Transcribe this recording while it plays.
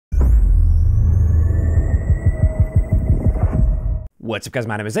What's up guys,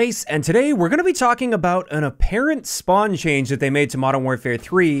 my name is Ace, and today we're going to be talking about an apparent spawn change that they made to Modern Warfare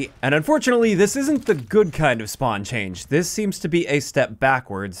 3, and unfortunately this isn't the good kind of spawn change. This seems to be a step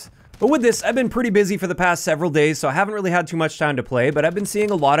backwards. But with this, I've been pretty busy for the past several days, so I haven't really had too much time to play, but I've been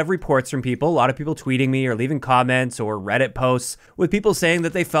seeing a lot of reports from people, a lot of people tweeting me or leaving comments or Reddit posts with people saying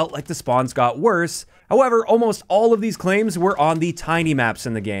that they felt like the spawns got worse. However, almost all of these claims were on the tiny maps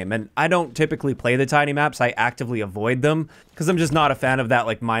in the game, and I don't typically play the tiny maps, I actively avoid them, because I'm just not a fan of that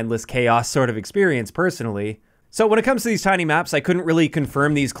like mindless chaos sort of experience personally. So when it comes to these tiny maps, I couldn't really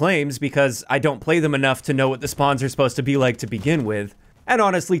confirm these claims because I don't play them enough to know what the spawns are supposed to be like to begin with. And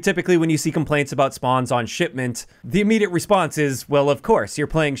honestly, typically when you see complaints about spawns on shipment, the immediate response is, well, of course, you're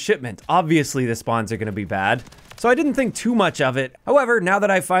playing shipment. Obviously the spawns are going to be bad. So I didn't think too much of it. However, now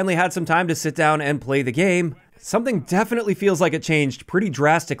that I've finally had some time to sit down and play the game, something definitely feels like it changed pretty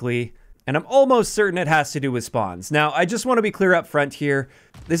drastically, and I'm almost certain it has to do with spawns. Now, I just want to be clear up front here.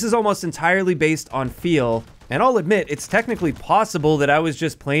 This is almost entirely based on feel, and I'll admit, it's technically possible that I was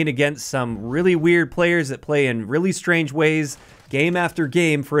just playing against some really weird players that play in really strange ways, game after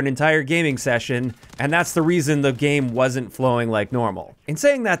game for an entire gaming session, and that's the reason the game wasn't flowing like normal. In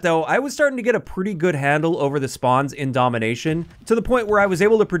saying that though, I was starting to get a pretty good handle over the spawns in Domination, to the point where I was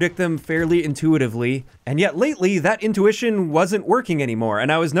able to predict them fairly intuitively, and yet lately that intuition wasn't working anymore,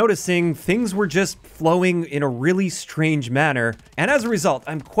 and I was noticing things were just flowing in a really strange manner, and as a result,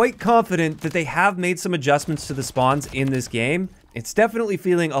 I'm quite confident that they have made some adjustments to the spawns in this game. It's definitely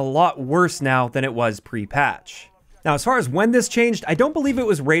feeling a lot worse now than it was pre-patch. Now, as far as when this changed, I don't believe it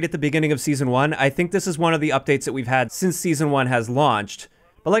was right at the beginning of Season 1. I think this is one of the updates that we've had since Season 1 has launched.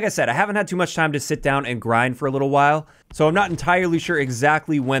 But like I said, I haven't had too much time to sit down and grind for a little while, so I'm not entirely sure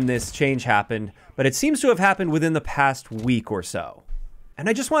exactly when this change happened, but it seems to have happened within the past week or so. And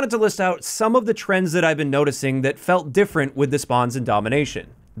I just wanted to list out some of the trends that I've been noticing that felt different with the spawns in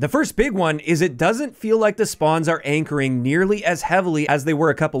Domination. The first big one is it doesn't feel like the spawns are anchoring nearly as heavily as they were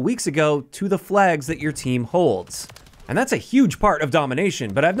a couple weeks ago to the flags that your team holds. And that's a huge part of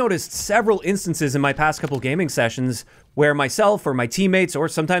Domination, but I've noticed several instances in my past couple gaming sessions where myself or my teammates or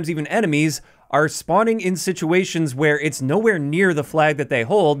sometimes even enemies are spawning in situations where it's nowhere near the flag that they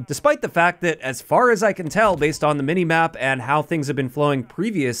hold, despite the fact that, as far as I can tell based on the minimap and how things have been flowing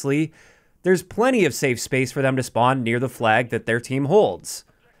previously, there's plenty of safe space for them to spawn near the flag that their team holds.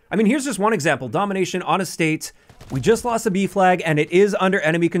 I mean, here's just one example. Domination on a state. We just lost the B flag, and it is under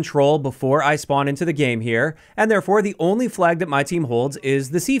enemy control before I spawn into the game here, and therefore the only flag that my team holds is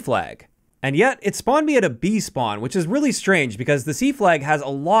the C flag. And yet, it spawned me at a B spawn, which is really strange because the C flag has a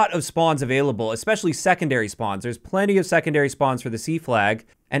lot of spawns available, especially secondary spawns. There's plenty of secondary spawns for the C flag,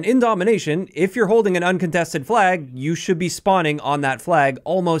 and in Domination, if you're holding an uncontested flag, you should be spawning on that flag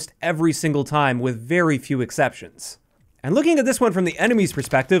almost every single time with very few exceptions. And looking at this one from the enemy's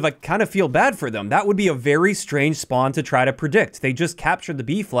perspective, I kind of feel bad for them. That would be a very strange spawn to try to predict. They just captured the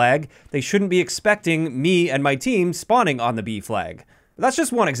B flag. They shouldn't be expecting me and my team spawning on the B flag. That's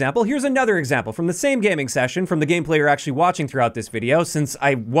just one example. Here's another example from the same gaming session from the gameplay you're actually watching throughout this video, since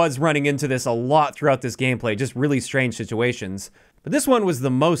I was running into this a lot throughout this gameplay, just really strange situations. But this one was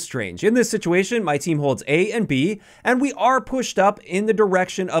the most strange. In this situation, my team holds A and B, and we are pushed up in the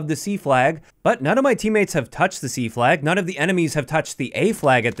direction of the C flag, but none of my teammates have touched the C flag, none of the enemies have touched the A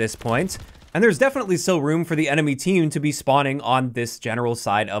flag at this point, and there's definitely still room for the enemy team to be spawning on this general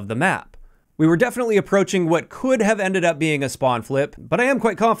side of the map. We were definitely approaching what could have ended up being a spawn flip, but I am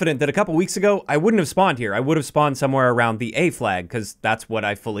quite confident that a couple weeks ago, I wouldn't have spawned here. I would have spawned somewhere around the A flag, because that's what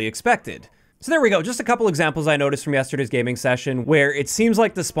I fully expected. So there we go, just a couple examples I noticed from yesterday's gaming session where it seems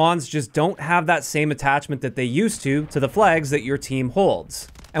like the spawns just don't have that same attachment that they used to the flags that your team holds.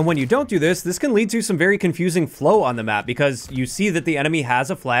 And when you don't do this, this can lead to some very confusing flow on the map because you see that the enemy has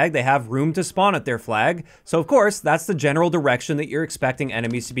a flag, they have room to spawn at their flag, so of course that's the general direction that you're expecting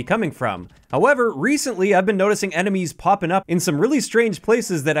enemies to be coming from. However, recently I've been noticing enemies popping up in some really strange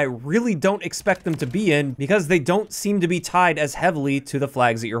places that I really don't expect them to be in because they don't seem to be tied as heavily to the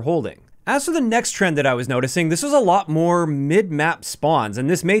flags that you're holding. As for the next trend that I was noticing, this was a lot more mid-map spawns, and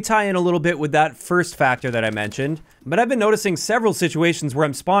this may tie in a little bit with that first factor that I mentioned, but I've been noticing several situations where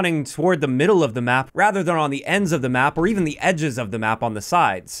I'm spawning toward the middle of the map rather than on the ends of the map or even the edges of the map on the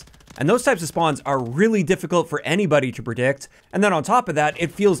sides. And those types of spawns are really difficult for anybody to predict, and then on top of that,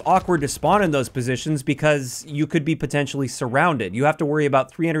 it feels awkward to spawn in those positions because you could be potentially surrounded. You have to worry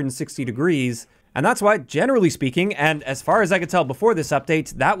about 360 degrees. And that's why, generally speaking, and as far as I could tell before this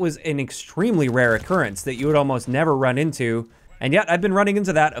update, that was an extremely rare occurrence that you would almost never run into, and yet I've been running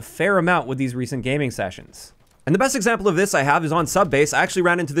into that a fair amount with these recent gaming sessions. And the best example of this I have is on Subbase. I actually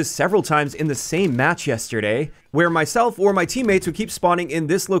ran into this several times in the same match yesterday, where myself or my teammates would keep spawning in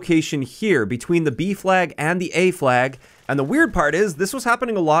this location here, between the B flag and the A flag. And the weird part is, this was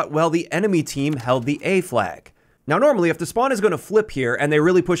happening a lot while the enemy team held the A flag. Now normally, if the spawn is going to flip here, and they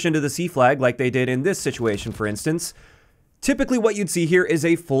really push into the C flag like they did in this situation for instance, typically what you'd see here is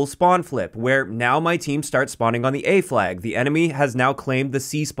a full spawn flip, where now my team starts spawning on the A flag. The enemy has now claimed the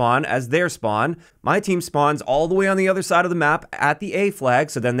C spawn as their spawn. My team spawns all the way on the other side of the map at the A flag,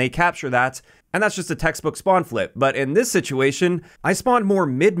 so then they capture that, and that's just a textbook spawn flip. But in this situation, I spawned more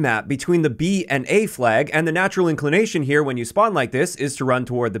mid-map between the B and A flag, and the natural inclination here when you spawn like this is to run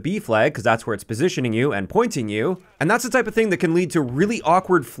toward the B flag, because that's where it's positioning you and pointing you. And that's the type of thing that can lead to really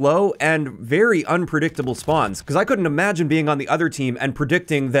awkward flow and very unpredictable spawns, because I couldn't imagine being on the other team and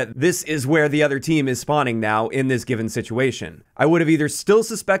predicting that this is where the other team is spawning now in this given situation. I would have either still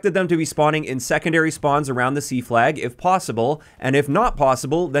suspected them to be spawning in secondary spawns around the C flag if possible, and if not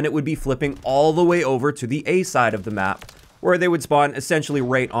possible, then it would be flipping all the way over to the A side of the map, where they would spawn essentially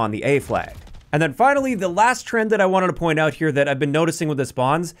right on the A flag. And then finally, the last trend that I wanted to point out here that I've been noticing with the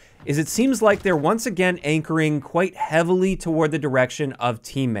spawns is it seems like they're once again anchoring quite heavily toward the direction of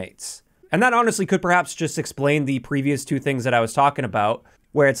teammates. And that honestly could perhaps just explain the previous two things that I was talking about,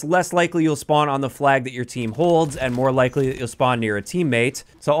 where it's less likely you'll spawn on the flag that your team holds and more likely that you'll spawn near a teammate.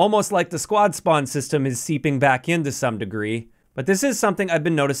 So almost like the squad spawn system is seeping back in to some degree. But this is something I've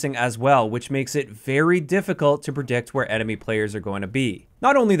been noticing as well, which makes it very difficult to predict where enemy players are going to be.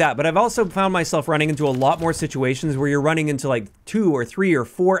 Not only that, but I've also found myself running into a lot more situations where you're running into like 2 or 3 or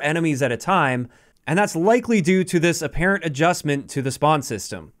 4 enemies at a time, and that's likely due to this apparent adjustment to the spawn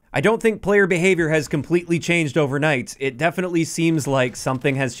system. I don't think player behavior has completely changed overnight. It definitely seems like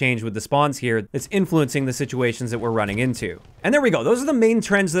something has changed with the spawns here that's influencing the situations that we're running into. And there we go. Those are the main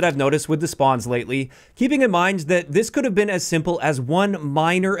trends that I've noticed with the spawns lately, keeping in mind that this could have been as simple as one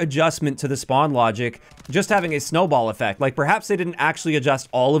minor adjustment to the spawn logic, just having a snowball effect. Like perhaps they didn't actually adjust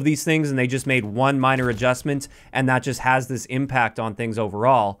all of these things and they just made one minor adjustment and that just has this impact on things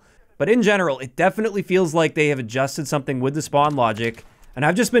overall. But in general, it definitely feels like they have adjusted something with the spawn logic. And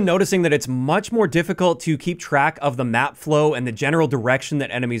I've just been noticing that it's much more difficult to keep track of the map flow and the general direction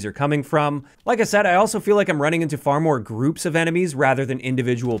that enemies are coming from. Like I said, I also feel like I'm running into far more groups of enemies rather than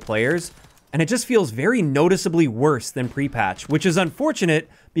individual players. And it just feels very noticeably worse than pre-patch, which is unfortunate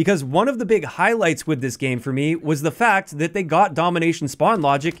because one of the big highlights with this game for me was the fact that they got domination spawn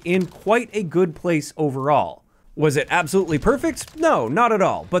logic in quite a good place overall. Was it absolutely perfect? No, not at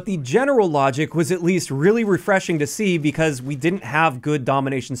all. But the general logic was at least really refreshing to see because we didn't have good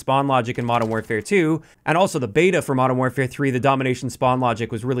domination spawn logic in Modern Warfare 2, and also the beta for Modern Warfare 3, the domination spawn logic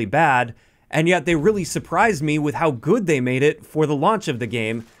was really bad, and yet they really surprised me with how good they made it for the launch of the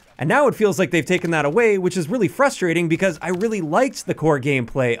game. And now it feels like they've taken that away, which is really frustrating because I really liked the core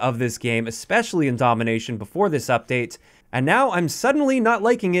gameplay of this game, especially in domination before this update, and now I'm suddenly not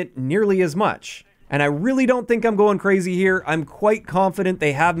liking it nearly as much. And I really don't think I'm going crazy here. I'm quite confident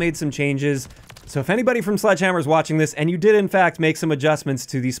they have made some changes. So if anybody from Sledgehammer is watching this and you did in fact make some adjustments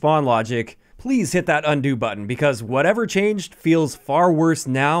to the spawn logic, please hit that undo button because whatever changed feels far worse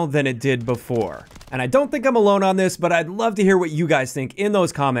now than it did before. And I don't think I'm alone on this, but I'd love to hear what you guys think in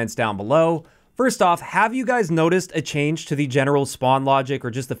those comments down below. First off, have you guys noticed a change to the general spawn logic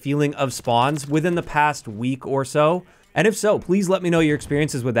or just the feeling of spawns within the past week or so? And if so, please let me know your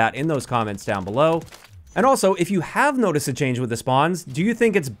experiences with that in those comments down below. And also, if you have noticed a change with the spawns, do you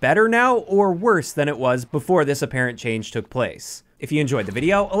think it's better now or worse than it was before this apparent change took place? If you enjoyed the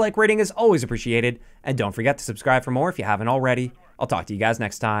video, a like rating is always appreciated, and don't forget to subscribe for more if you haven't already. I'll talk to you guys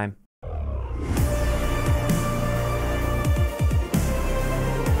next time.